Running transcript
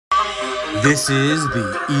This is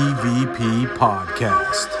the EVP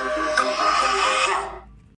Podcast.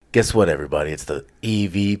 Guess what, everybody? It's the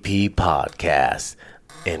EVP Podcast,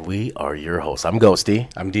 and we are your hosts. I'm Ghosty,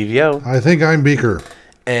 I'm DVO. I think I'm Beaker.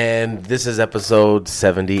 and this is episode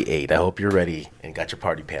 78. I hope you're ready and got your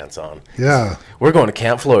party pants on. Yeah. We're going to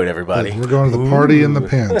Camp Floyd, everybody. We're going to the party in the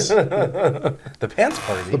pants. The pants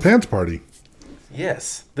party. The pants party.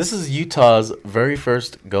 Yes. This is Utah's very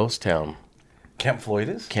first ghost town, Camp Floyd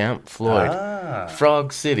is? Camp Floyd.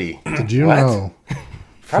 Frog City. Did you What? know?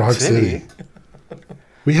 Frog City.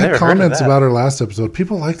 We had Never heard of comments that. about our last episode.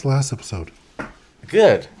 People liked the last episode.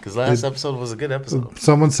 Good, because last episode was a good episode.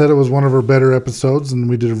 Someone said it was one of our better episodes, and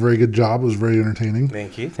we did a very good job. It was very entertaining.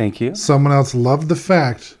 Thank you. Thank you. Someone else loved the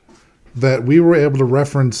fact that we were able to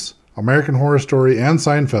reference American Horror Story and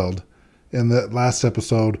Seinfeld in that last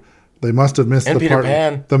episode. They must have missed And the Peter part.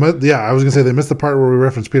 Pan. Yeah, I was going to say they missed the part where we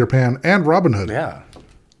referenced Peter Pan and Robin Hood. Yeah.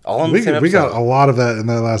 All in the We same episode. got a lot of that in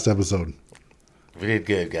that last episode. We did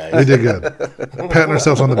good, We guys. did good. Patting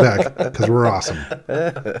ourselves on the back because we're awesome.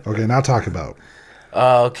 Okay, now talk about.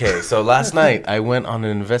 Okay, so last night I went on an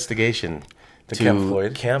investigation to Camp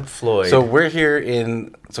Floyd. Camp Floyd. So we're here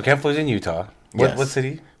in... So Camp Floyd's in Utah. Yes. What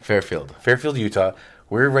city? Fairfield. Fairfield, Utah.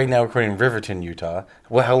 We're right now recording in Riverton, Utah.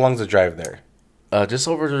 How long's the drive there? Just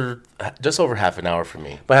over half an hour from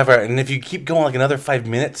me. But half hour. And if you keep going like another 5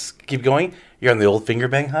 minutes, keep going, you're on the old Finger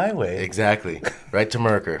Bang Highway. Exactly. Right to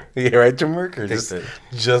Mercer. Yeah, right to Mercer. Takes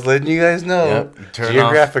Just letting you guys know. Yep, you turn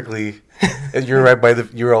geographically, you're right by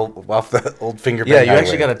you're all off the old Finger Bang Yeah, you Highway.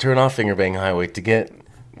 actually got to turn off Finger Bang Highway to get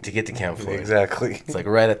to Camp Floyd. Exactly. It's like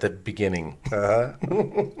right at the beginning. So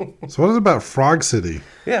what is it about Frog City?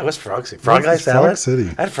 Yeah, what's Frog City? Frog Eye What's Frog salad? City?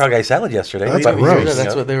 I had frog eye salad yesterday. That's What do you gross. mean? Yeah,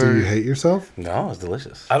 that's what they Do you were. hate yourself? No, it was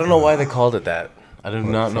delicious. I don't know why they called it that. I do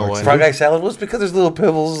not know why. Frog eye salad was because there's little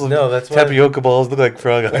pebbles. No, that's why- tapioca balls look like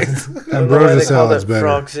frog eyes. Ambrosia salad's better.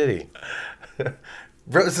 Frog City.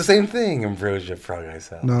 Bro, it's the same thing. Ambrosia frog eye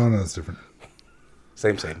salad. No, it's different.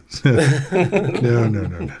 Same.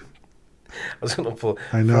 No. I was gonna pull.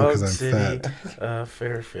 I know, Frog 'cause I'm City,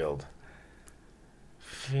 Fairfield.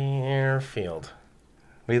 Fairfield.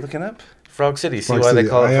 What are you looking up? Frog City. See Frog why City. they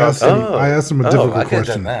call it I Frog asked City? him- I asked him a difficult I could have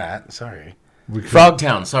question. done that. Sorry. We could-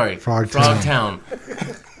 Frogtown. Sorry. Frogtown.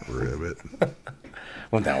 Frogtown. Ribbit.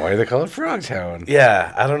 Well, now why do they call it Frogtown?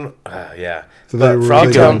 Yeah, I don't. Yeah. So they were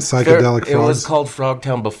Frogtown. doing psychedelic It was frogs? called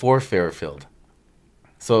Frogtown before Fairfield.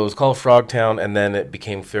 So it was called Frogtown, and then it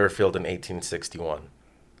became Fairfield in 1861.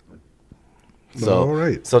 So, All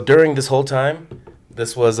right. So during this whole time,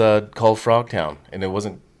 this was called Frogtown, and it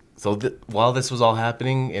wasn't. So while this was all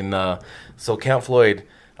happening in, so Camp Floyd,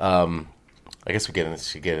 I guess should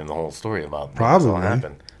get in the whole story about Probably. what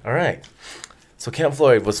happened. All right. So Camp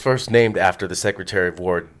Floyd was first named after the Secretary of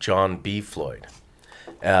War John B. Floyd.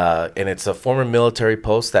 And it's a former military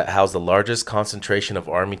post that housed the largest concentration of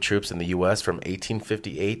Army troops in the U.S. from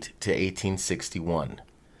 1858 to 1861.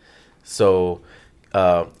 So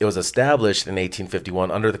it was established in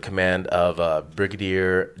 1851 under the command of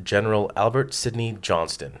Brigadier General Albert Sidney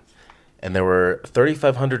Johnston. And there were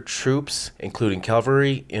 3,500 troops, including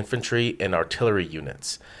cavalry, infantry, and artillery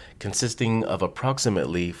units, consisting of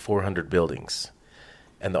approximately 400 buildings.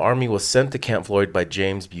 And the Army was sent to Camp Floyd by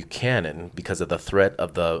James Buchanan because of the threat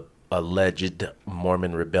of the alleged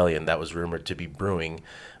Mormon rebellion that was rumored to be brewing,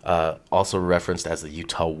 also referenced as the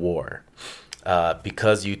Utah War.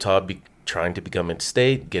 Because Utah trying to become a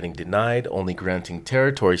state, getting denied, only granting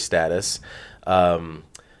territory status,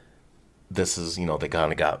 this is, they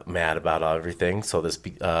kind of got mad about everything. So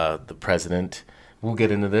the president, we'll get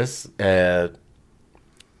into this, they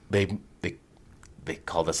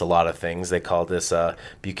call this a lot of things. They call this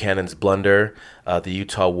Buchanan's blunder, the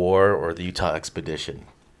Utah War, or the Utah Expedition.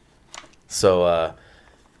 So,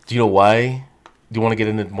 do you know why? Do you want to get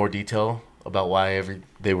into more detail about why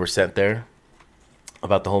they were sent there?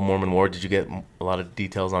 About the whole Mormon War? Did you get a lot of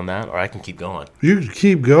details on that? Or I can keep going. You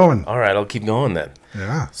keep going. All right, I'll keep going then.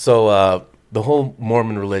 Yeah. So, the whole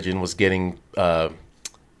Mormon religion was getting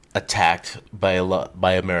attacked by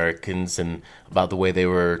Americans, and about the way they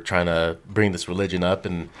were trying to bring this religion up,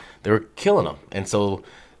 and they were killing them. And so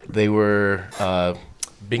they were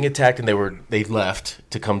being attacked, and they left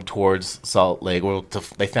to come towards Salt Lake.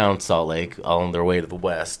 They found Salt Lake on their way to the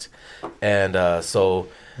west, and so.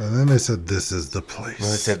 And then they said, "This is the place." They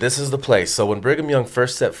said, "This is the place." So when Brigham Young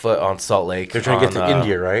first set foot on Salt Lake, They're trying to get to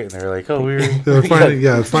India, right? And they're like, oh, we're... They were trying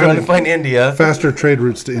to finding find India. faster trade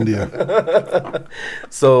routes to India.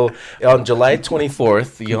 So on July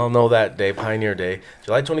 24th, you all know that day, Pioneer Day,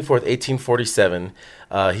 July 24th, 1847,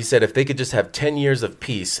 he said if they could just have 10 years of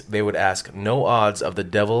peace, they would ask no odds of the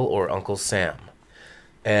devil or Uncle Sam.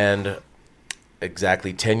 And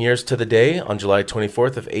exactly 10 years to the day, on July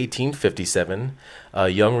 24th of 1857,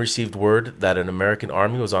 Young received word that an American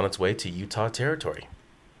army was on its way to Utah Territory.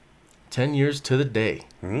 10 years to the day.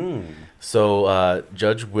 So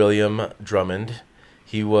Judge William Drummond,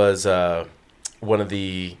 he was one of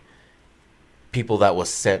the people that was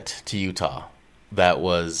sent to Utah that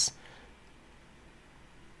was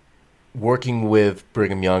working with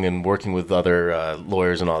Brigham Young and working with other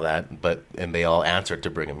lawyers and all that, and they all answered to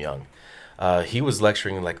Brigham Young. He was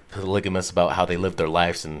lecturing like polygamists about how they lived their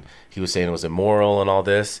lives, and he was saying it was immoral and all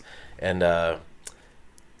this. And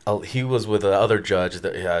he was with the other judge,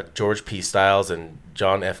 George P. Stiles and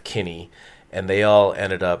John F. Kinney, and they all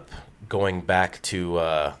ended up going back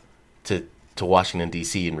to Washington,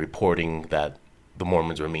 D.C. and reporting that the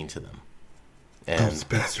Mormons were mean to them. And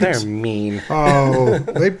They're mean. Oh,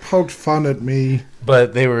 they poked fun at me.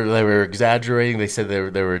 but they were exaggerating. They said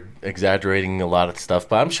they were exaggerating a lot of stuff.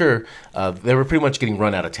 But I'm sure they were pretty much getting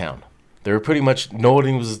run out of town. They were pretty much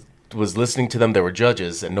nobody was listening to them. There were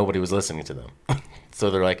judges, and nobody was listening to them. So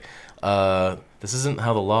they're like, "This isn't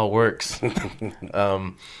how the law works.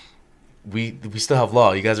 We still have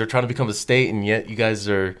law. You guys are trying to become a state, and yet you guys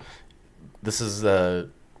are. This is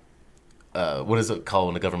what is it called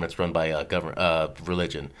when the government's run by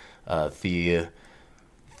religion? Damn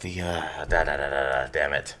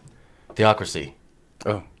it, theocracy.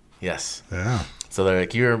 Oh, Yes. Yeah. So they're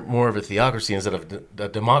like, you're more of a theocracy instead of a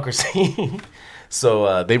democracy.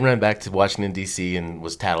 So they ran back to Washington D.C. and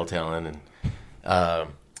was tattletelling, and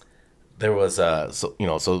there was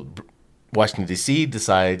so Washington D.C.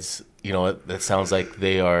 decides, that sounds like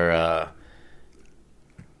they are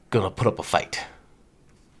gonna put up a fight.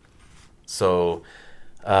 So,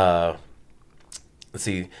 let's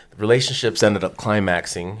see. Relationships ended up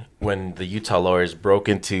climaxing when the Utah lawyers broke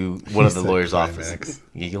into one of the lawyers' offices.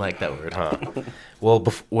 Yeah, you like that word, huh? Well,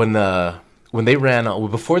 before they ran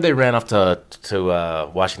off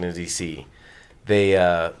to Washington D.C.,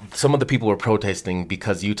 some of the people were protesting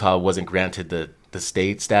because Utah wasn't granted the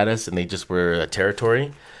state status and they just were a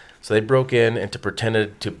territory. So they broke in and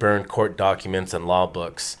pretended to burn court documents and law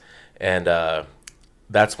books, and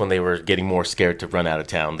that's when they were getting more scared to run out of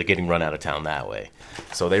town. They're getting run out of town that way.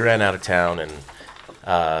 So they ran out of town, and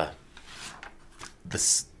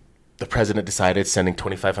the president decided sending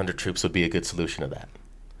 2,500 troops would be a good solution to that.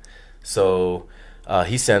 So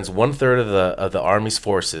he sends 1/3 of the Army's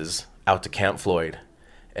forces out to Camp Floyd,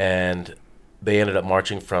 and they ended up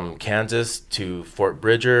marching from Kansas to Fort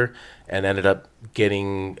Bridger, and ended up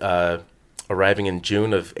arriving in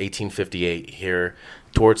June of 1858 here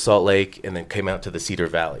towards Salt Lake, and then came out to the Cedar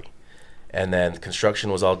Valley. And then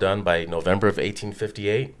construction was all done by November of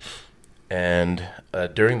 1858. And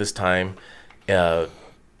during this time,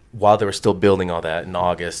 while they were still building all that in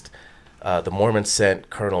August, the Mormons sent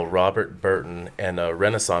Colonel Robert Burton and a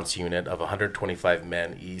Renaissance unit of 125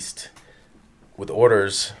 men east with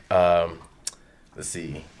orders. Let's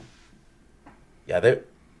see. Yeah,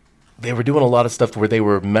 they were doing a lot of stuff where they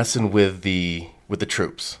were messing with the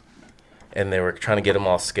troops, and they were trying to get them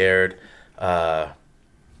all scared.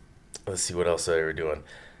 Let's see what else they were doing.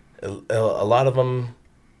 A lot of them.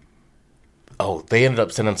 Oh, they ended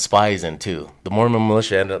up sending spies in too. The Mormon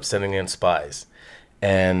militia ended up sending in spies,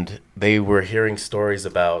 and they were hearing stories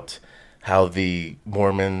about how the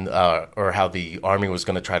Mormon or how the army was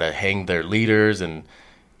going to try to hang their leaders and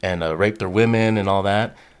rape their women and all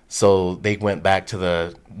that. So they went back to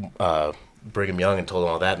the Brigham Young and told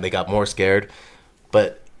them all that, and they got more scared.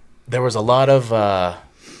 But there was a lot of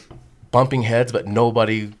bumping heads, but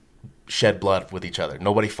nobody shed blood with each other.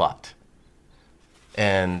 Nobody fought.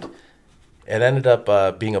 And it ended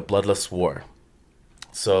up being a bloodless war.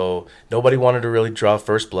 So nobody wanted to really draw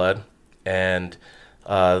first blood. And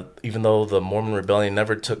even though the Mormon rebellion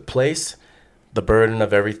never took place, the burden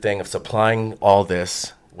of everything, of supplying all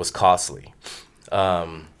this, was costly.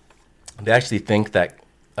 They actually think that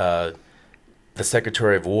the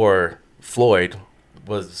Secretary of War, Floyd,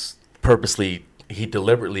 was he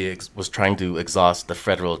deliberately was trying to exhaust the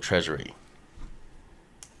federal treasury.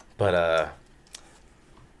 But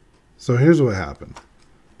So here's what happened.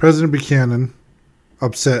 President Buchanan,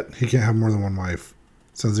 upset he can't have more than one wife,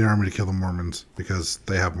 sends the army to kill the Mormons because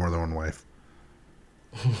they have more than one wife.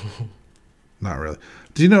 Not really.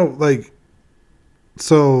 Do you know,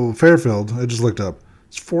 so Fairfield, I just looked up,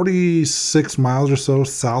 it's 46 miles or so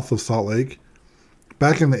south of Salt Lake.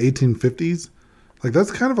 Back in the 1850s,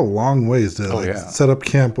 that's kind of a long ways to set up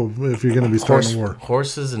camp if you're going to be starting a war.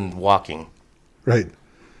 Horses and walking. Right.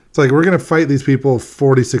 It's we're going to fight these people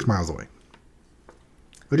 46 miles away.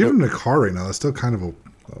 Even in a car right now, that's still kind of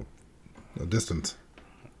a distance.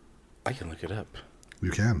 I can look it up.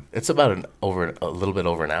 You can. It's about a little bit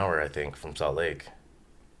over an hour, I think, from Salt Lake.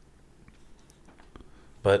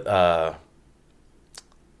 But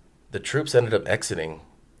the troops ended up exiting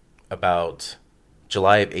about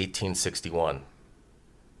July of 1861,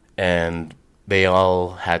 and they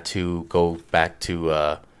all had to go back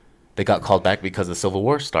to. They got called back because the Civil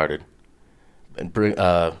War started, and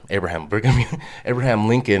Abraham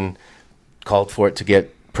Lincoln called for it to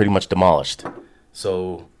get pretty much demolished.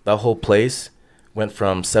 So that whole place went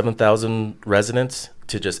from 7,000 residents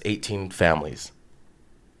to just 18 families.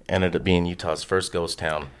 Ended up being Utah's first ghost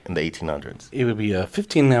town in the 1800s. It would be a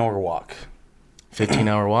 15-hour walk.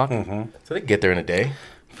 15-hour walk? Mm-hmm. So they could get there in a day.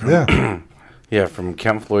 Yeah. Yeah, from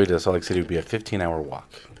Camp Floyd to Salt Lake City would be a 15-hour walk.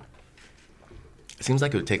 It seems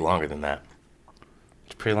like it would take longer than that.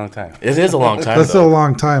 It's a pretty long time. It is a long time, That's still though. a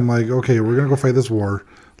long time. Like, okay, we're going to go fight this war.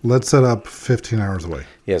 Let's set up 15 hours away.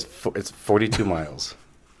 Yes, it's 42 miles.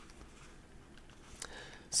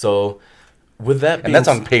 So, with that being... And that's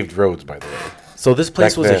on paved roads, by the way. So this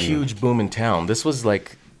place Back was a then. huge booming town. This was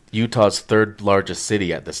like Utah's third largest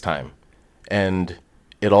city at this time. And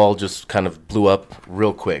it all just kind of blew up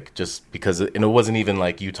real quick just because... And it wasn't even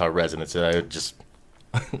like Utah residents. It just...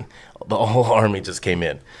 the whole army just came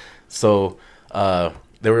in. So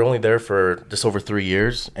they were only there for just over 3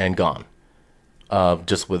 years and gone.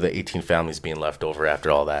 Just with the 18 families being left over after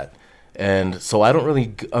all that. And so I don't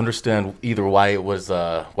really understand either why it was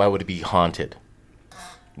why would it be haunted.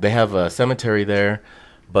 They have a cemetery there,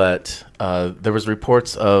 but there was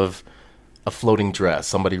reports of a floating dress.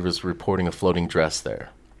 Somebody was reporting a floating dress there.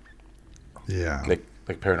 Yeah.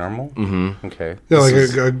 Like paranormal? Mm-hmm. Okay. Yeah,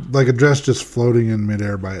 This like a dress just floating in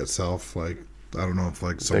midair by itself. Like, I don't know if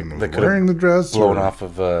like someone they was could've wearing the dress. Blown or- off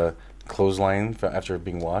of a clothesline after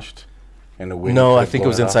being washed? And the wind No, I could've think it blown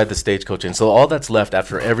was off? inside the stagecoach. And so all that's left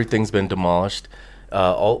after everything's been demolished,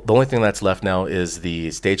 the only thing that's left now is the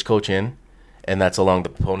Stagecoach Inn, and that's along the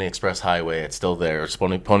Pony Express Highway. It's still there, it's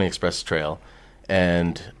Pony Express Trail,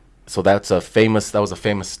 and so that was a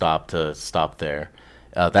famous stop to stop there.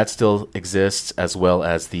 That still exists, as well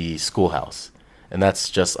as the schoolhouse, and that's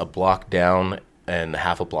just a block down and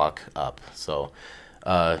half a block up. So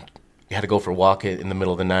you had to go for a walk in the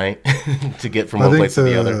middle of the night to get from I one think place to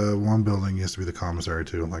the other. the one building used to be the commissary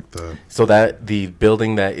too. Like the So that the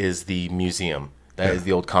building that is the museum, that is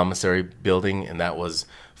the old commissary building, and that was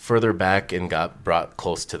further back and got brought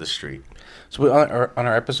close to the street. So on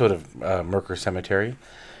our episode of Merker Cemetery,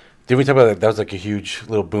 did we talk about that was like a huge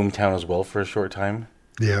little boom town as well for a short time?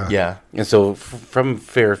 yeah. Yeah. And so from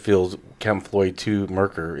Fairfield, Camp Floyd to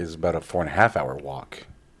Merker is about a 4.5-hour walk.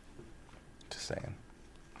 Just saying.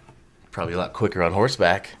 Probably a lot quicker on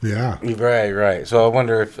horseback. Yeah. Right. So I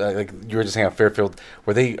wonder if, like you were just saying, on Fairfield,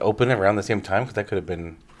 were they open around the same time? Because that could have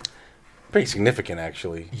been pretty significant,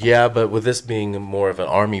 actually. Yeah, but with this being more of an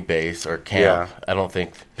army base or camp, I don't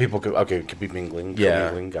think. People could be mingling. Yeah.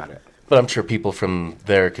 Commingling, got it. But I'm sure people from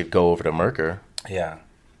there could go over to Merker, Yeah.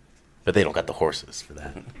 but they don't got the horses for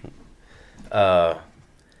that.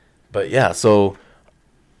 But yeah, so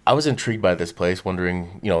I was intrigued by this place,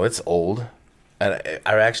 wondering, it's old. And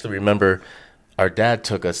I actually remember our dad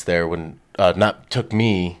took us there when I got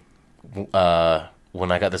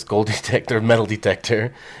this metal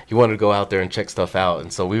detector. He wanted to go out there and check stuff out.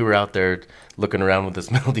 And so we were out there looking around with this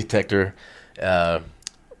metal detector.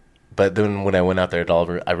 But then when I went out there,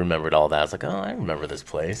 I remembered all that. I was like, oh, I remember this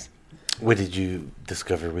place. What did you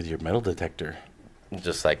discover with your metal detector?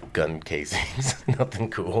 Just like gun casings. Nothing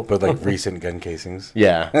cool. But like recent gun casings?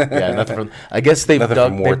 Yeah, nothing from. I guess they've Nothing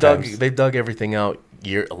dug. from war times. They dug everything out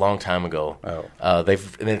a long time ago. Oh.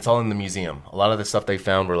 And it's all in the museum. A lot of the stuff they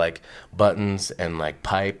found were like buttons and like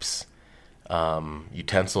pipes,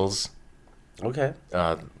 utensils. Okay.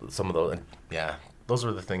 Some of those, those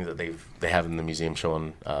were the things that they have in the museum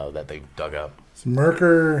showing that they dug up. So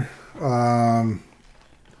Merker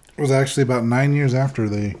was actually about 9 years after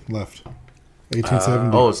they left.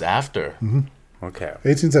 1870. Oh, it's after. Okay.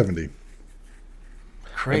 1870.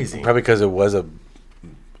 Crazy. Probably because it was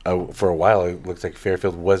for a while, it looks like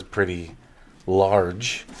Fairfield was pretty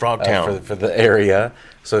large. Frog Town. For the area.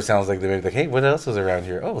 So it sounds like they're like, hey, what else is around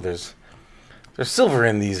here? Oh, there's silver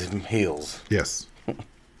in these hills. Yes.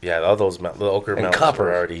 Yeah, all those the ochre And mountains copper.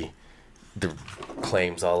 were already the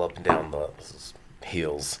claims all up and down the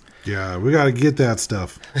hills. Yeah, we got to get that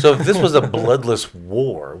stuff. So if this was a bloodless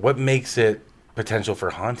war, what makes it potential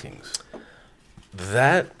for hauntings?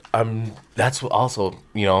 That's also,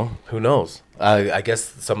 who knows? I guess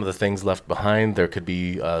some of the things left behind, there could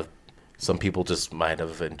be some people just might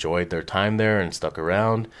have enjoyed their time there and stuck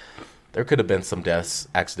around. There could have been some deaths,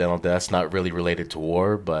 accidental deaths, not really related to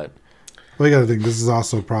war, but Well, you got to think this is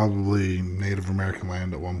also probably Native American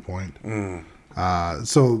land at one point.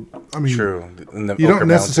 So I mean, True. In the you don't Oquirrh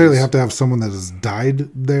necessarily Mountains. have to have someone that has died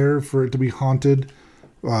there for it to be haunted.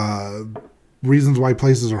 Reasons why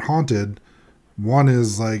places are haunted. One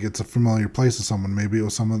is like it's a familiar place to someone. Maybe it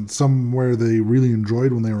was somewhere they really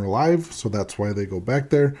enjoyed when they were alive, so that's why they go back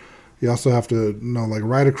there. You also have to know, like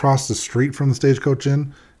right across the street from the Stagecoach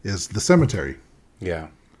Inn is the cemetery. Yeah.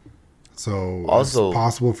 So Also- it's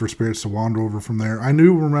possible for spirits to wander over from there. I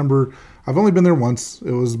do remember, I've only been there once.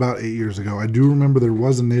 It was about 8 years ago. I do remember there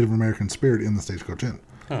was a Native American spirit in the Stagecoach Inn.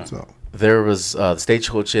 So There was the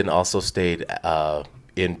Stagecoach Inn also stayed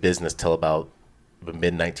in business till about the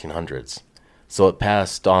mid 1900s. So it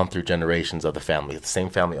passed on through generations of the family. The same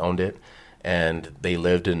family owned it, and they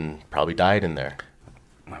lived and probably died in there.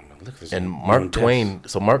 Look, there's And no Mark deaths. Twain,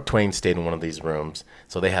 so Mark Twain stayed in one of these rooms.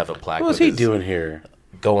 So they have a plaque. What was with he his- doing here?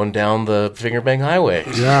 Going down the Finger Bang Highway.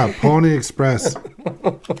 yeah, Pony Express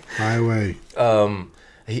Highway.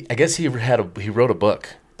 I guess he wrote a book.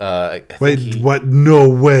 I think Wait, he- what? No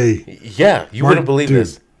way. Yeah, you Mark- wouldn't believe dude,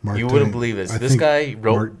 this. Mark You Twain. wouldn't believe this. I This think guy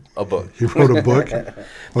wrote Mark- a book. He wrote a book.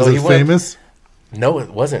 Was he it went- famous? No, it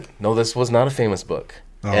wasn't. No, this was not a famous book,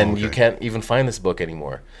 Oh, and you okay. can't even find this book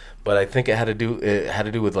anymore. But I think it had to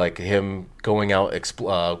do with like him going out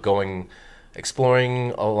exploring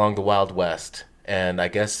along the Wild West, and I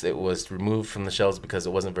guess it was removed from the shelves because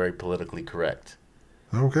it wasn't very politically correct.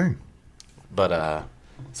 Okay. But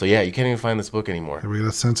so yeah, you can't even find this book anymore. We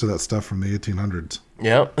gotta censor that stuff from the 1800s.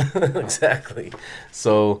 Yep, exactly.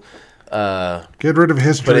 So. Get rid of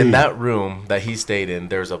history. But in that room that he stayed in,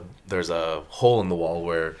 there's a hole in the wall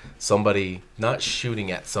where somebody, not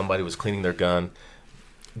shooting at somebody, was cleaning their gun.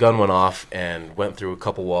 Gun went off and went through a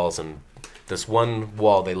couple walls, and this one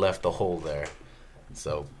wall they left the hole there,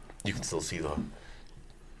 so you can still see the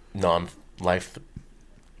non-life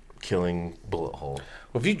killing bullet hole.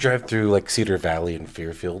 Well, if you drive through like Cedar Valley and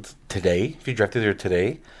Fairfield today, if you drive through there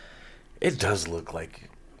today, it does look like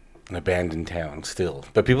an abandoned town still.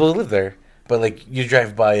 But people live there. But like you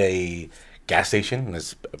drive by a gas station and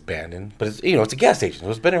it's abandoned. But it's it's a gas station.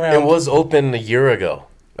 It's been around. It was open a year ago.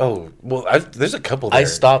 Oh well, there's a couple there. I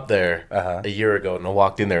stopped there Uh-huh. a year ago, and I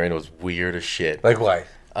walked in there, and it was weird as shit. Like why?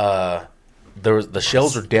 The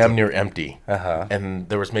shelves were damn near empty, Uh-huh. and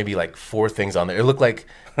there was maybe like 4 things on there. It looked like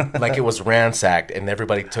it was ransacked, and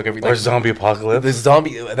everybody took everything. Or zombie apocalypse? The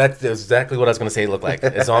zombie. That's exactly what I was gonna say. It looked like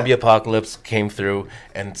a zombie apocalypse came through,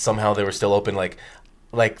 and somehow they were still open. Like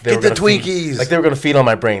they Get were the gonna feed- Twinkies! like they were gonna feed on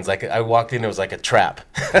my brains. Like I walked in, it was like a trap.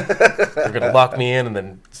 They were gonna lock me in and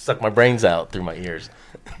then suck my brains out through my ears.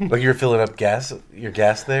 Like you were filling up your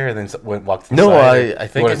gas there, and then walked No, inside? I You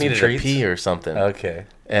think I wanted some needed a treats? pee or something. Okay.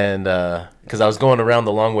 And because I was going around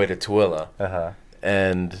the long way to Tooele, Uh-huh.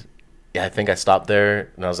 and yeah, I think I stopped there,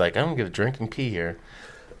 and I was like, I'm gonna get a drink and pee here.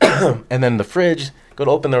 And then the fridge, go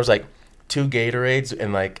to open, there was like 2 Gatorades,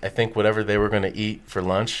 and like I think whatever they were gonna eat for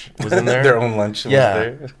lunch was in there. Their own lunch Yeah. was there.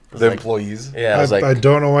 It was The like- employees. Yeah, I was like, I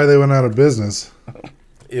don't know why they went out of business.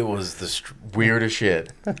 it was the weirdest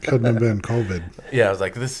shit. Couldn't have been COVID. Yeah, I was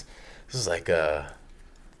like, this is like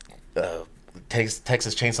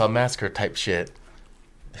Texas Chainsaw Massacre type shit.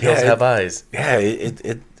 Hills Yeah, have eyes. Yeah,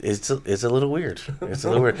 it's a little weird. It's a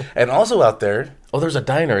little weird. And also out there, Oh, there's a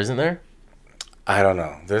diner, isn't there? I don't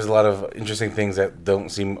know. There's a lot of interesting things that don't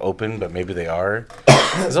seem open, but maybe they are.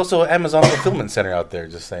 There's also an Amazon fulfillment center out there.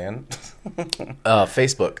 Just saying.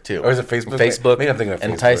 Facebook too. Or is it Facebook? Facebook. Maybe I'm thinking of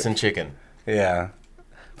and Facebook. Tyson Chicken. Yeah,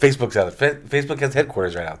 Facebook's out. Facebook has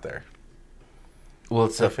headquarters right out there. Well,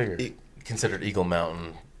 it's I figured. considered Eagle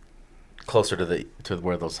Mountain, closer to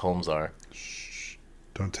where those homes are.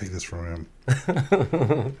 Don't take this from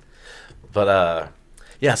him. But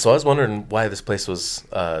yeah. So I was wondering why this place was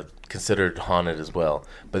considered haunted as well.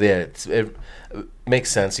 But yeah, it makes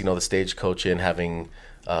sense. You know, the Stagecoach Inn having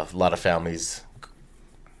a lot of families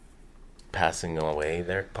passing away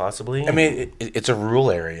there, possibly. I mean, it's a rural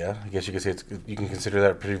area. I guess you could say you can consider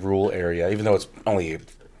that a pretty rural area, even though it's only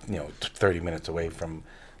 30 minutes away from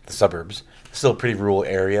the suburbs. It's still a pretty rural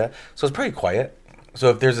area, so it's pretty quiet. So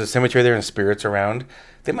if there's a cemetery there and spirits around,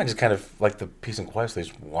 they might just kind of like the peace and quiet, so they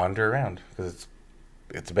just wander around because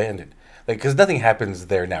it's abandoned. Like because nothing happens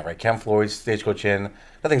there now, right? Camp Floyd, Stagecoach Inn,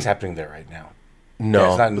 nothing's happening there right now. no,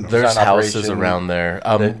 it's not- it's there's not an houses operation. around there.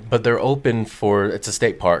 But they're open for. It's a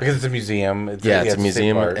state park. Because it's a museum. Yeah, it's a a state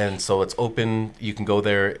museum, park. and so it's open. You can go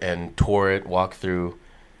there and tour it, walk through.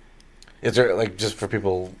 Is there like just for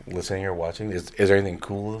people listening or watching? Is there anything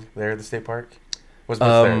cool there at the state park? What's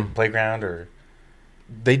there? Playground or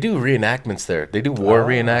They do reenactments there. They do war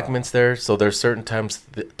reenactments there. So there's certain times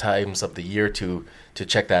of the year to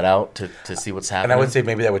check that out to see what's happening. And I would say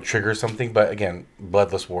maybe that would trigger something, but again,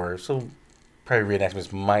 bloodless war, so probably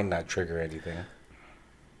reenactments might not trigger anything.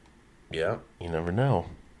 Yeah, you never know.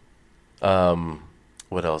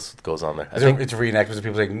 What else goes on there? I It's think reenactments of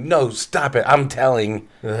people saying, "No, stop it! I'm telling."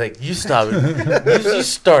 they're like, you stop it. You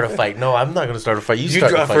start a fight. No, I'm not going to start a fight. You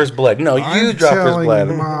start draw a fight. first blood. No, you I'm draw first telling blood.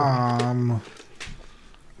 Mom.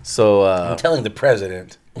 So I'm telling the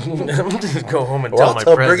president. I'm just go home and Or tell I'll my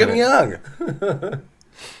tell president. Brigham Young.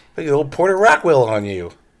 Look at old Porter Rockwell on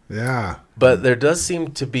you. Yeah. But there does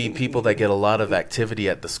seem to be people that get a lot of activity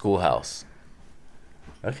at the schoolhouse.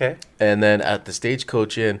 Okay. And then at the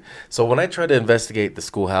Stagecoach Inn. So when I tried to investigate the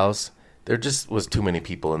schoolhouse, there just was too many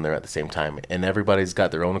people in there at the same time. And everybody's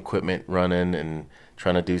got their own equipment running and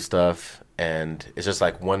trying to do stuff. And it's just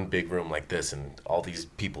like one big room like this and all these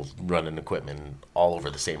people running equipment all over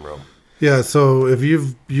the same room. Yeah, so if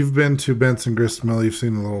you've been to Benson Grist Mill, you've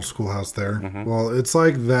seen the little schoolhouse there. Mm-hmm. Well, it's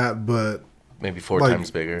like that, but Maybe four like,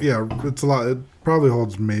 times bigger. Yeah, it's a lot. It probably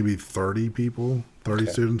holds maybe 30 people, 30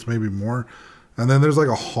 students, maybe more. And then there's like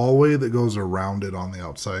a hallway that goes around it on the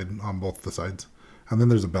outside, on both the sides. And then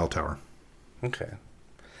there's a bell tower. Okay.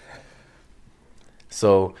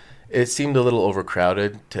 So it seemed a little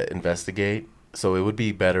overcrowded to investigate. So it would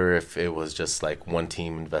be better if it was just like one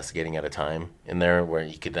team investigating at a time in there where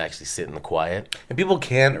you could actually sit in the quiet. And people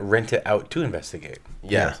can rent it out to investigate.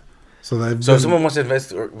 Yeah. So they've So been- if someone wants to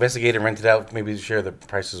investigate and rent it out, maybe share the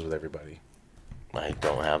prices with everybody. I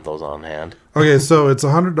don't have those on hand. Okay, so it's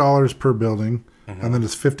 $100 per building, and then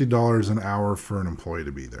it's $50 an hour for an employee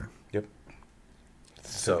to be there. Yep.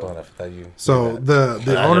 Simple enough that you. So the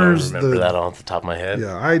I owners, don't remember that off the top of my head.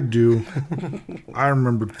 yeah, I do. I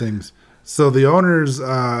remember things. So the owners,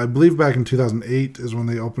 I believe back in 2008 is when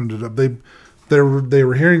they opened it up. They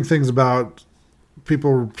were hearing things about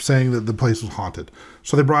people saying that the place was haunted.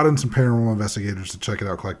 So they brought in some paranormal investigators to check it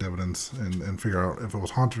out, collect evidence, and figure out if it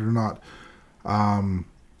was haunted or not.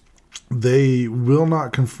 They will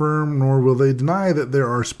not confirm nor will they deny that there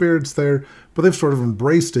are spirits there, but they've sort of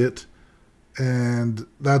embraced it. And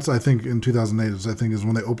that's, I think, in 2008 is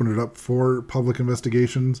when they opened it up for public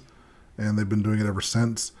investigations, and they've been doing it ever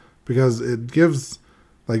since because it gives,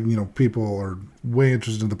 like, you know, people are way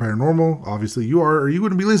interested in the paranormal. Obviously, you are, or you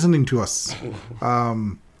wouldn't be listening to us.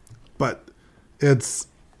 But it's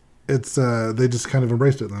they just kind of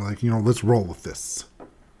embraced it, and they're like, you know, let's roll with this.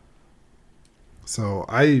 So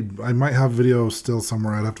I might have video still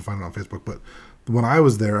somewhere. I'd have to find it on Facebook. But when I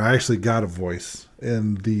was there, I actually got a voice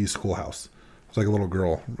in the schoolhouse. It's like a little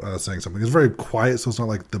girl saying something. It's very quiet, so it's not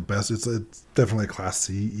like the best. It's definitely a Class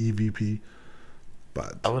C EVP.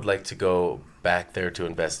 But I would like to go back there to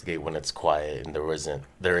investigate when it's quiet and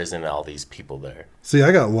there isn't all these people there. see,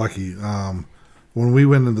 I got lucky. When we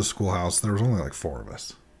went into the schoolhouse, there was only like 4 of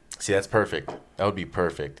us. See, that's perfect. That would be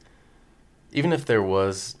perfect. Even if there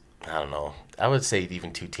was, I don't know, I would say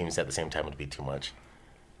even 2 teams at the same time would be too much.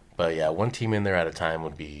 But yeah, 1 team in there at a time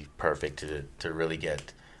would be perfect to really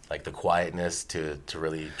get like the quietness to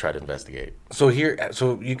really try to investigate. So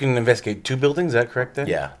you can investigate 2 buildings. Is that correct then?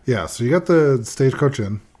 Yeah. Yeah, so you got the Stagecoach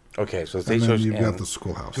Inn, Okay, so the and then stagecoach. you've got and- the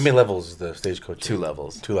schoolhouse. How many levels is the stagecoach? 2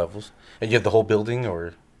 levels. 2 levels. And you have the whole building,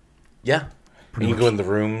 or Yeah. and you go in the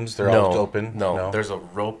rooms? They're all open. No, there's a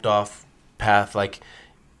roped off path. Like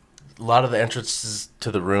a lot of the entrances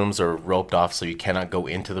to the rooms are roped off, so you cannot go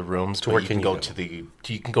into the rooms. But where you can can you go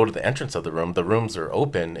go? you can go to the entrance of the room. The rooms are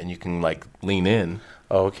open, and you can like lean in.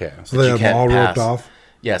 Oh, okay. so they you have them can't all roped pass. off.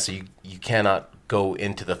 Yeah, so you cannot go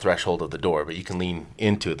into the threshold of the door, but you can lean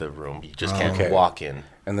into the room. You just can't Okay. walk in.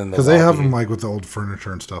 And then Because they have them like with the old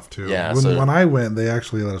furniture and stuff too. Yeah, When, so- when I went, they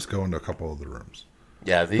actually let us go into a couple of the rooms.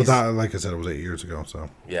 Yeah, But these. that, like I said, it was 8 years ago, so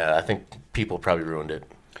Yeah, I think people probably ruined it.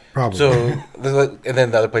 probably. So, and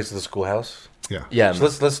then the other place is the schoolhouse. yeah. Yeah. So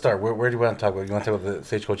let's start. Where do you want to talk about? You want to talk about the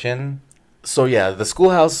Stagecoach Inn? So yeah, the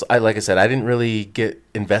schoolhouse. Like I said, I didn't really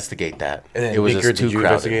investigate that. And then It was Baker, just too did you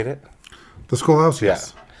crowded. investigate it? The schoolhouse,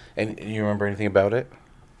 yes. And you remember anything about it?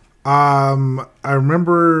 I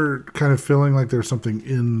remember kind of feeling like there was something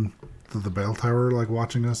in the bell tower, like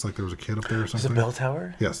watching us, like there was a kid up there or Is it something. bell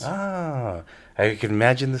tower? Yes. Ah, I can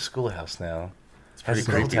imagine the schoolhouse now. It's pretty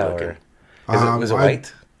bell creepy tower. looking. Was it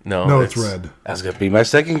white? No, it's red. That's gonna be my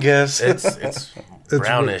second guess. It's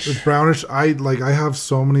brownish. It's brownish. I have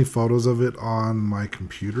so many photos of it on my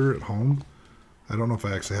computer at home. I don't know if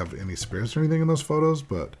I actually have any spirits or anything in those photos,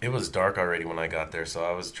 but It was dark already when I got there, so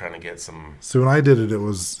I was trying to get some. so when I did it, it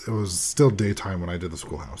was still daytime when I did the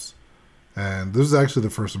schoolhouse, and this is actually the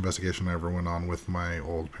first investigation I ever went on with my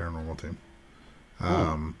old paranormal team.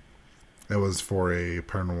 And It was for a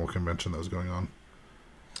paranormal convention that was going on.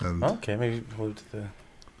 And Okay, maybe move to the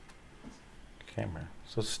camera.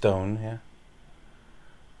 So stone, yeah.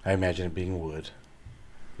 I imagine it being wood.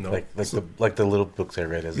 No, Like the little books I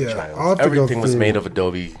read as a yeah, child. I'll have to everything go was through, made of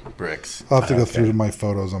Adobe bricks. I'll have to go Okay. through my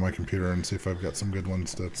photos on my computer and see if I've got some good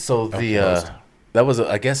ones to. So Okay, that was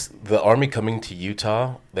I guess the army coming to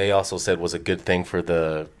Utah. They also said was a good thing for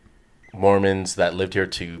the Mormons that lived here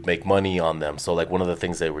to make money on them. So like one of the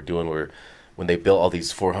things they were doing were when they built all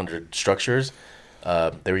these 400 structures,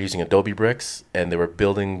 they were using Adobe bricks and they were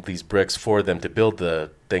building these bricks for them to build the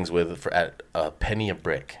things with for at a penny a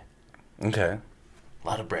brick. Okay. A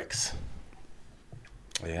lot of bricks.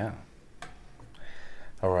 Yeah.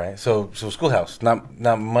 All right. So schoolhouse.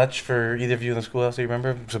 Not much for either of you in the schoolhouse. Do you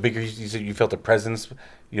remember? So bigger. You said you felt a presence.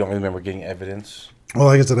 You don't really remember getting evidence. Well,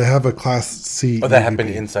 like I said, I have a Class C. Oh, that EVP. happened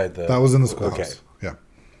inside the. That was in the schoolhouse. Okay. Yeah.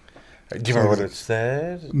 Do you remember what it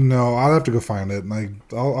said? No, I'll have to go find it, and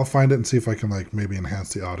I'll find it and see if I can like maybe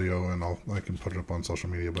enhance the audio, and I can put it up on social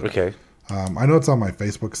media. But Okay. I know it's on my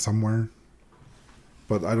Facebook somewhere,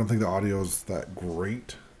 but I don't think the audio is that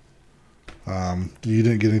great. You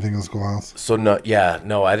didn't get anything in the schoolhouse? So no,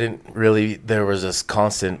 I didn't really. There was this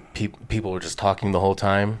constant. People were just talking the whole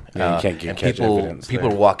time. Yeah, you can't and catch people. evidence People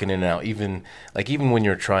there. are walking in and out. Even when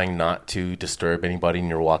you're trying not to disturb anybody and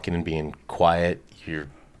you're walking and being quiet, you're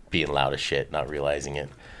being loud as shit, not realizing it.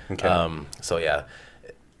 Okay. So yeah,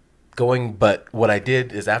 but what I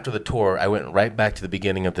did is after the tour, I went right back to the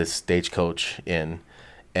beginning of this Stagecoach Inn,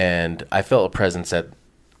 and I felt a presence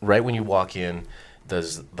right when you walk in.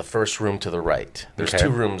 There's the first room to the right. There's Okay.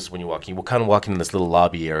 two rooms when you walk in. You will kind of walk in this little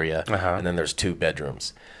lobby area, Uh-huh. and then there's two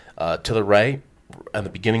bedrooms. To the right, at the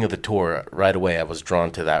beginning of the tour, right away, I was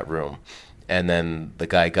drawn to that room. And then the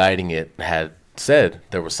guy guiding it had said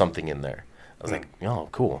there was something in there. I was like, oh,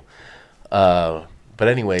 cool. But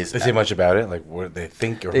anyways. They say much about it, like what they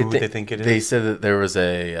think or who they think it is. They said that there was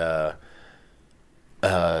a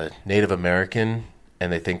Native American,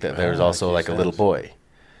 and they think that there's Oh, also makes like a little sense. boy.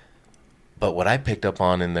 But what I picked up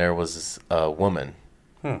on in there was a woman.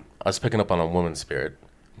 I was picking up on a woman spirit.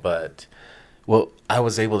 But what I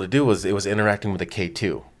was able to do was it was interacting with the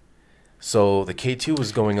K2. So the K2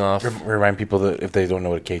 was going off. Remind people that if they don't know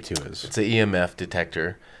what a K2 is. It's an EMF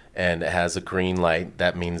detector, and it has a green light.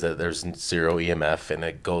 That means that there's zero EMF, and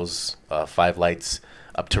it goes 5 lights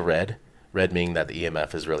up to red. Red meaning that the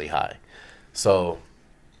EMF is really high. So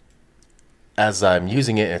as I'm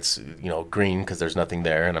using it, it's green because there's nothing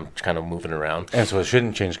there, and I'm kind of moving around. And so it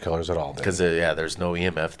shouldn't change colors at all. Because there's no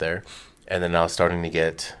EMF there, and then I was starting to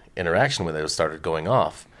get interaction with it. It started going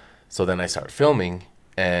off. So then I started filming,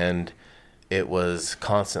 and it was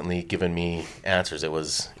constantly giving me answers. It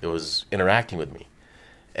was interacting with me,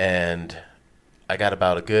 and I got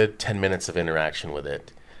about a good 10 minutes of interaction with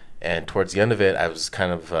it. And towards the end of it, I was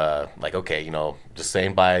kind of like, okay, just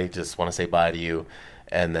saying bye, just want to say bye to you.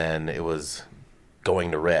 And then it was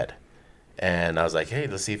going to red. And I was like, hey,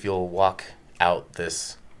 let's see if you'll walk out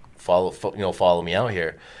this, follow me out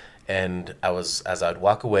here. And as I'd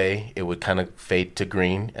walk away, it would kind of fade to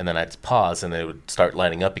green, and then I'd pause, and it would start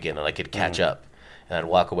lighting up again, and I could catch up. And I'd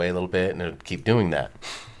walk away a little bit, and it would keep doing that.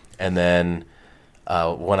 And then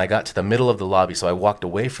when I got to the middle of the lobby, so I walked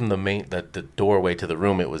away from the doorway to the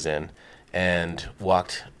room it was in, and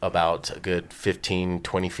walked about a good 15,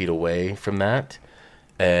 20 feet away from that.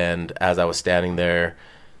 And as I was standing there,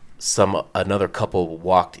 another couple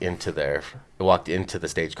walked into the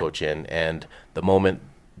Stagecoach Inn, and the moment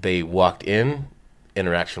they walked in,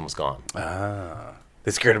 interaction was gone.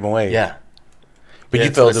 They scared him away. Yeah. But Yeah, you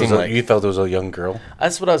that's felt what it seemed like. you felt it was a young girl,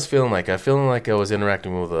 That's what I was feeling like. I feeling like I was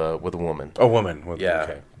interacting with a woman. a woman. Yeah.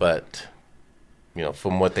 Okay. But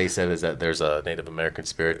from what they said is that there's a Native American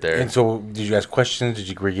spirit there. And so, did you ask questions?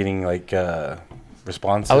 Were you getting like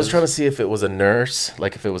responses? I was trying to see if it was a nurse,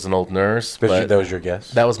 like if it was an old nurse. But That was your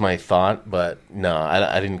guess. that was my thought, but no,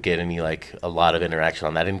 I didn't get any a lot of interaction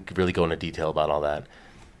on that. I didn't really go into detail about all that.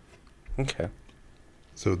 Okay.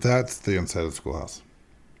 So that's the inside of the schoolhouse.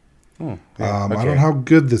 Yeah, I okay. don't know how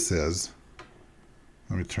good this is.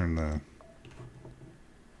 Let me turn the.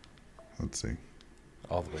 Let's see.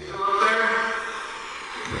 All the way. Up.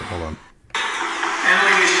 Okay, hold on.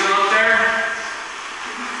 Emily, you still up there?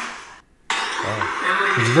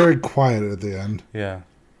 It's very quiet at the end. Yeah.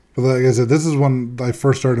 But like I said, this is when I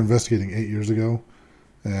first started investigating 8 years ago,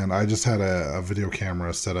 and I just had a video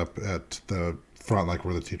camera set up at the front, like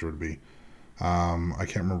where the teacher would be. I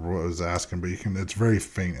can't remember what I was asking, but it's very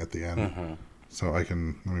faint at the end. So let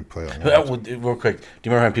me play it. Real quick, do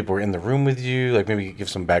you remember how people were in the room with you? Like maybe give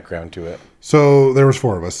some background to it. So there was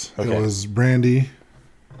 4 of us. Okay. It was Brandy,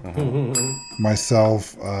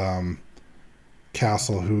 myself,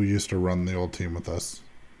 Castle, who used to run the old team with us,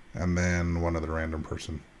 and then one other random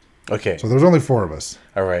person. Okay. So there's only 4 of us.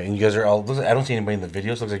 All right. And you guys are all. I don't see anybody in the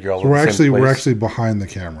videos. Looks like you're all. So in we're the same place. actually behind the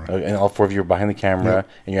camera. Okay, and all 4 of you are behind the camera, Yep.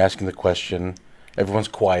 and you're asking the question. Everyone's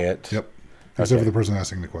quiet. Yep. Except for the person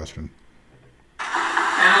asking the question.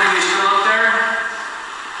 Emily, you still out there?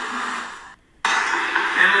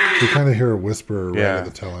 Emily, You kind of hear a whisper right Yeah. at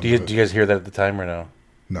the tail end. Do you of it. guys hear that at the time or no?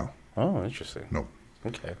 No. Oh, interesting. No.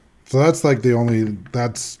 Okay. So that's like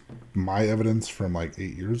that's my evidence from like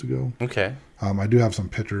 8 years ago. Okay. I do have some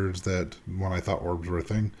pictures that when I thought orbs were a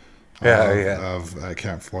thing. Of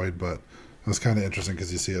Camp Floyd, but it was kind of interesting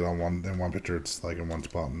because you see it in one picture it's like in one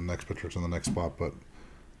spot, and the next picture it's in the next spot, but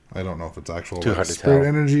I don't know if it's actual Too like, hard to spirit tell.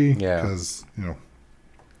 energy. Yeah. Because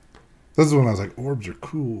this is when I was like, orbs are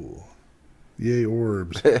cool. Yay,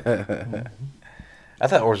 orbs. I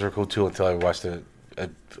thought orbs were cool too until I watched a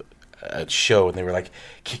show and they were like,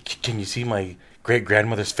 "Can you see my great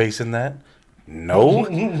grandmother's face in that?" No,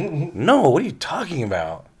 no. What are you talking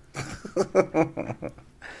about?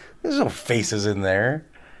 There's no faces in there.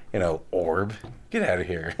 Orb. Get out of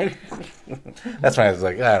here. That's why I was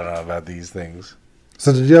like, I don't know about these things.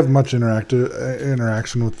 So did you have much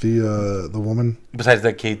interaction with the woman? Besides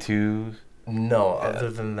that K2. No,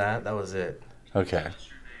 other than that was it. Okay.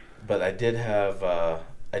 But I did have,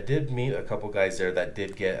 I did meet a couple guys there that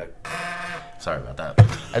did get sorry about that.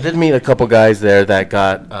 I did meet a couple guys there that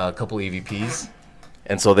got a couple EVPs.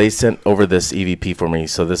 And so they sent over this EVP for me.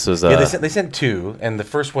 So this was... Yeah, they sent 2. And the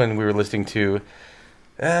first one we were listening to,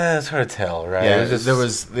 it's hard to tell, right? Yeah,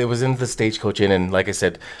 it was in the Stagecoach Inn, and like I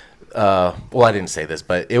said, well, I didn't say this,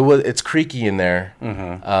 but it's creaky in there.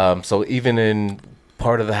 Mm-hmm. So even in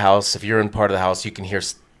part of the house, if you're in part of the house, you can hear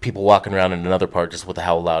people walking around in another part just with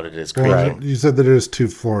how loud it is creaking. Well, you said that there's 2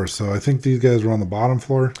 floors, so I think these guys were on the bottom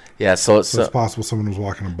floor. Yeah, so So it's possible someone was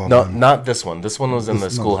walking above no, them. not this one. This one was in the No.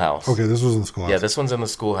 schoolhouse. Okay, this was in the schoolhouse. Yeah, this one's in the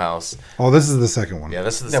schoolhouse. Oh, this is the second one. Yeah,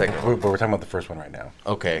 this is the No, second but one. we're talking about the first one right now.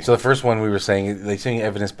 Okay. So the first one we were saying, they seen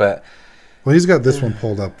evidence, but... Well, he's got this one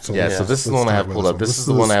pulled up. So Yeah, let's- so this is the let's one I talk have about pulled up. This is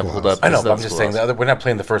the one I have pulled up. I know, This is but I'm the just saying, schoolhouse. we're not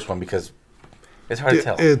playing the first one because it's hard to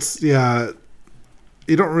tell. It's, yeah,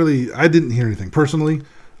 you don't really, I didn't hear anything. Personally,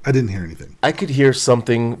 I didn't hear anything. I could hear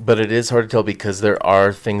something, but it is hard to tell because there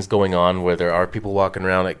are things going on where there are people walking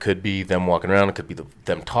around. It could be them walking around. It could be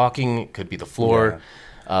them talking. It could be the floor.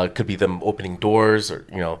 It could be them opening doors, or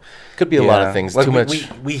could be a lot of things. Like Too much.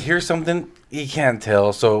 We hear something, you can't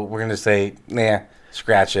tell, so we're going to say, nah,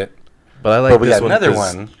 scratch it. But I like But we this got one another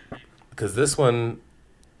one. because this one,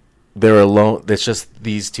 they're alone. It's just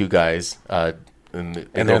these 2 guys. And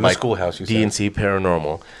they're in the schoolhouse, you said? DNC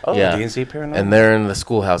Paranormal. Oh, yeah. DNC Paranormal. And they're in the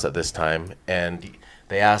schoolhouse at this time, and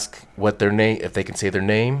they ask what their name, if they can say their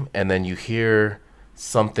name, and then you hear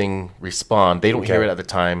something respond. They don't hear Okay. it at the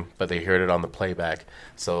time, but they heard it on the playback.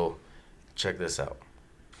 So check this out.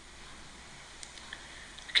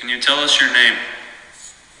 Can you tell us your name?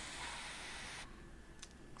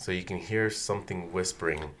 So you can hear something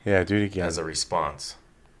whispering Yeah, do it again. as a response.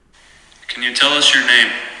 Can you tell us your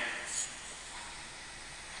name?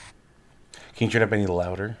 Can you turn up any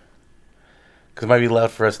louder? Because it might be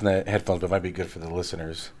loud for us in the headphones, but it might be good for the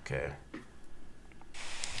listeners. Okay.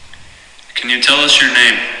 Can you tell us your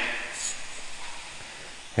name?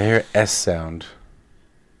 I hear S sound.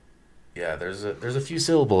 Yeah, there's a few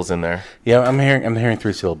syllables in there. Yeah, I'm hearing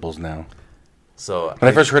 3 syllables now. So When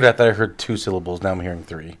I first heard it, I thought I heard 2 syllables. Now I'm hearing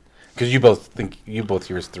 3. Because you both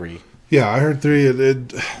hear is 3. Yeah, I heard 3. It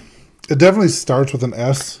definitely starts with an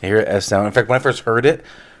S. I hear an S sound. In fact, when I first heard it,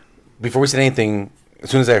 before we said anything, as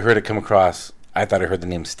soon as I heard it come across, I thought I heard the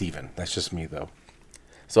name Steven. That's just me, though.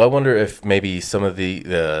 So I wonder if maybe some of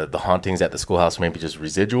the hauntings at the schoolhouse are maybe just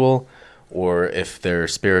residual, or if they're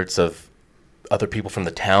spirits of other people from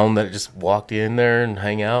the town that just walked in there and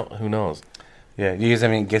hang out. Who knows? Yeah, you guys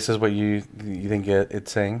have any guesses what you think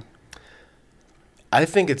it's saying? I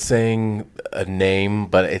think it's saying a name,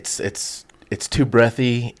 but it's too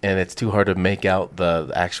breathy and it's too hard to make out the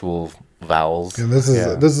actual vowels. And this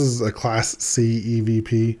is a Class C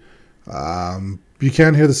EVP. You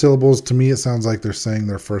can hear the syllables. To me, it sounds like they're saying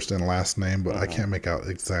their first and last name, but I can't make out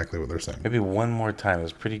exactly what they're saying. Maybe one more time. It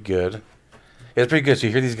was pretty good. It's pretty good. So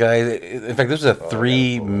you hear these guys. In fact, this was a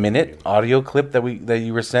 3-minute audio clip that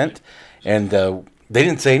you were sent, and they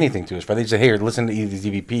didn't say anything to us. Right? They just said, "Hey, listen to these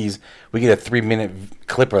EVPs." We get a 3-minute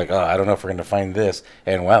clip. We're like, "Oh, I don't know if we're going to find this."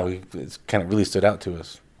 And wow, it's kind of really stood out to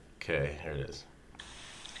us. Okay, here it is.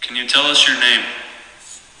 Can you tell us your name?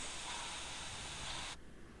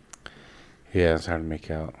 Yeah, it's hard to make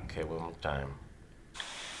out. Okay, one more time.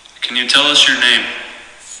 Can you tell us your name?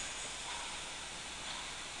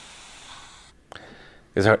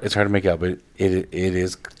 It's hard to make out, but it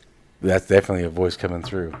is. That's definitely a voice coming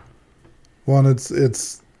through. Well, and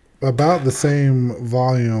it's about the same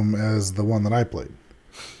volume as the one that I played.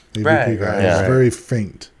 The Right, EVP guy. right, It's right. very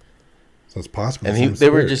faint, so it's possible. And they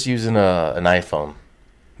were just using an iPhone.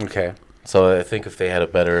 Okay. So I think if they had a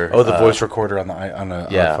better Oh, the voice recorder on a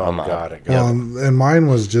yeah, phone. on the- Got it. Well, and mine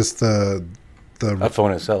was just the A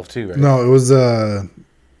phone itself too, right? no, it was a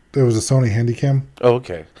Sony Handycam. Oh,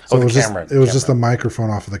 okay. So the it was camera. just it was just the camera. microphone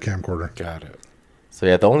off of the camcorder. Got it. So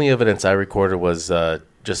yeah, the only evidence I recorded was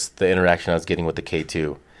just the interaction I was getting with the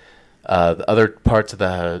K2. The other parts of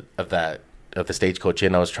the Stagecoach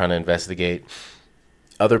Inn I was trying to investigate.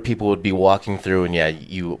 Other people would be walking through, and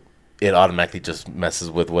it automatically just messes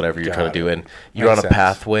with whatever you're trying to do. And you're Makes on a sense.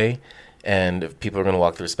 pathway, and if people are going to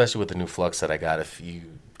walk through, especially with the new flux that I got, if you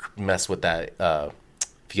mess with that,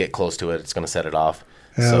 if you get close to it, it's going to set it off.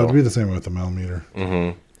 Yeah, So- it would be the same with the millimeter.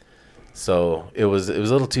 So it was a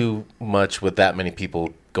little too much with that many people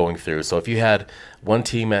going through. So if you had one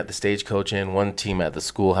team at the Stagecoach Inn, one team at the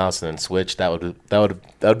schoolhouse, and then switch, that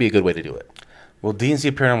would be a good way to do it. Well,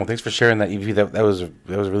 DNC Paranormal, thanks for sharing that EVP. That was a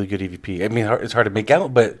really good EVP. I mean, it's hard to make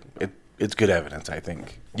out, but it's good evidence, I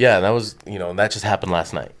think. Yeah, that was that just happened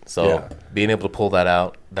last night. So Yeah. being able to pull that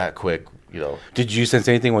out that quick, Did you sense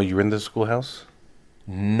anything while you were in the schoolhouse?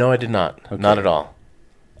 no, I did not, not at all.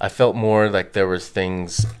 I felt more like there was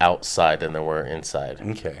things outside than there were inside.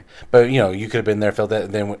 Okay, but you could have been there, felt that,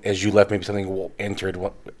 and then as you left, maybe something entered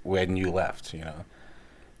when you left.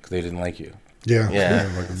 Because they didn't like you. Yeah, Yeah,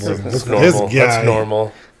 like, boy, that's look at normal. this guy. That's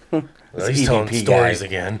normal. He's telling EVP stories guy.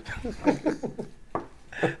 again.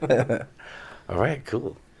 All right,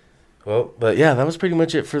 cool. Well, but yeah, that was pretty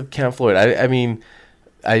much it for Camp Floyd. I mean,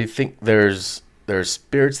 I think there's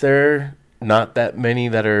spirits there, not that many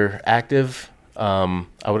that are active. I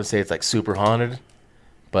wouldn't say it's like super haunted,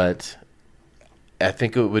 but I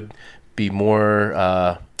think it would be more.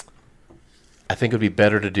 I think it would be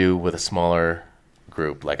better to do with a smaller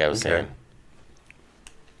group, like I was saying.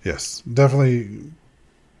 Yes, definitely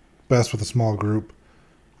best with a small group.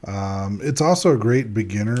 It's also a great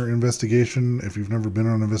beginner investigation. If you've never been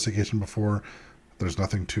on an investigation before, there's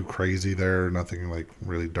nothing too crazy there, nothing like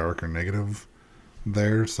really dark or negative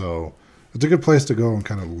there. So it's a good place to go and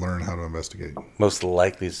kind of learn how to investigate. Most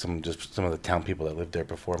likely, some of the town people that lived there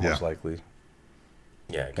before. Most Yeah. likely.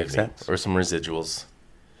 Yeah, it could Makes be. sense. Or some residuals.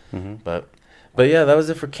 But yeah, that was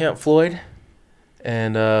it for Camp Floyd,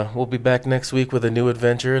 and we'll be back next week with a new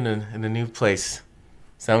adventure in a new place.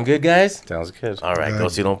 Sound good, guys? Sounds good. All right, go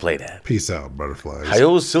so you don't play that. Peace out, butterflies.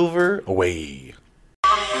 Hi-yo, Silver, away.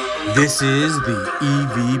 This is the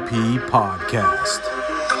EVP Podcast.